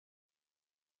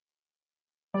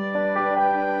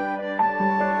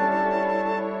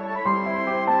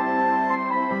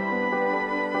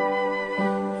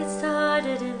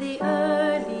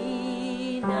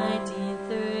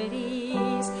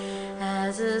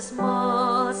a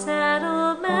small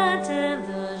settlement in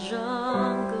the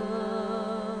jungle,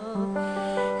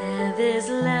 and this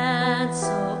land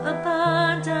so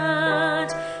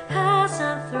abundant has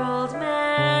enthralled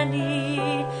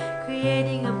many,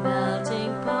 creating a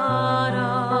melting pot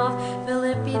of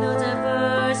Filipino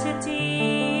diversity.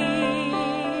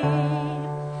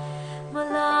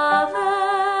 Molave,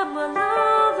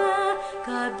 Molave,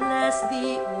 God bless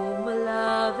thee, O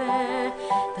Molave.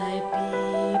 Thy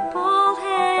people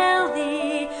hail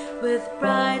thee with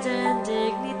pride and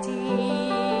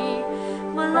dignity.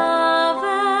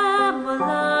 Molave,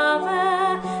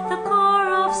 Molave, the core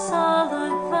of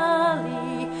Salud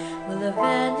Valley,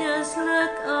 Molavenians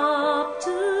look up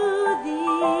to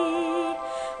thee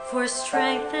for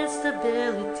strength and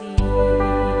stability.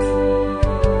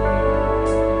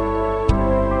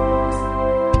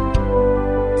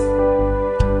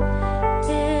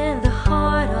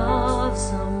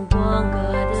 Zamboanga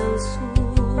Del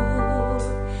Sur,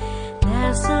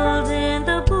 nestled in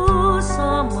the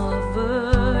bosom of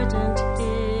verdant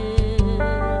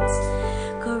hills,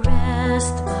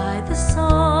 caressed by the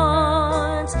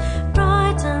sun's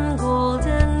bright and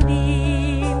golden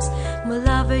beams.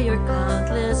 Molave, your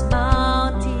countless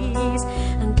bounties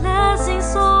and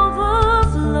blessings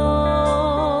overflow.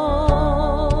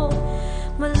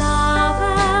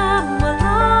 Molave,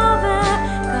 Molave,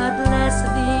 God bless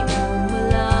thee,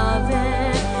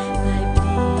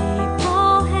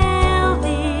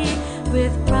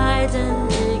 with pride and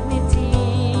dignity.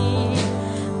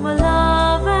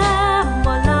 Molave,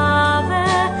 Molave,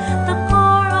 the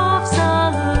core of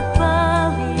Salud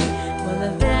Valley,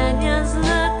 Molavenians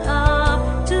look up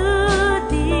to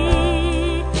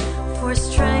thee for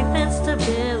strength and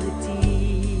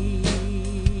stability.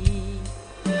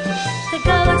 The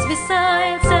Tagalogs,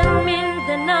 Visayas, and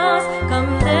Mindanaos, come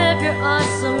live your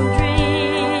awesome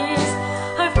dreams.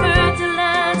 Our fertile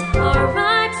lands are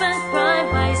ripe and prime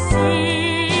by season.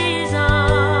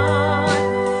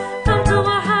 Come to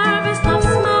our harvest of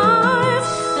smiles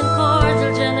and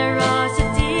cordial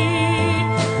generosity.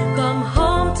 Come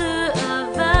home to a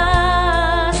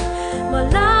vast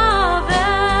Molave.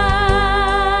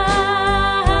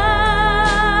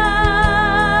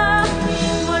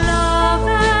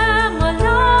 Molave,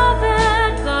 Molave,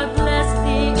 God bless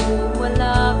thee, O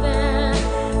Molave.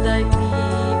 Thy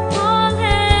people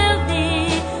hail thee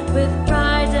with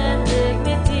pride and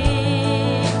dignity.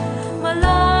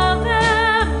 Molave,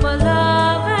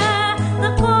 Molave, the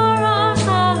core of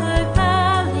Salud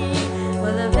Valley,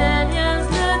 Molavenians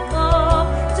look up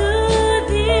to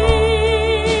thee.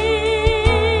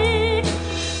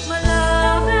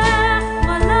 Molave,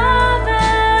 Molave,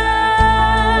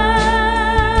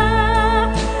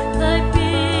 thy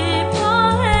people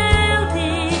hail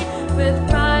thee with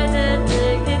pride and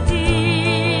dignity.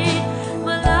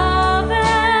 Molave,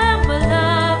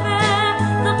 Molave,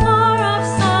 the core of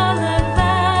Salud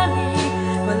Valley,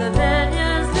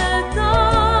 Molavenians look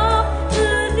up to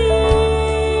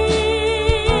thee.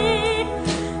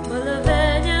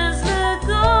 Molavenians look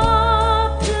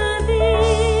up to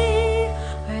thee,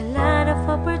 our land of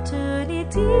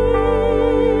opportunity.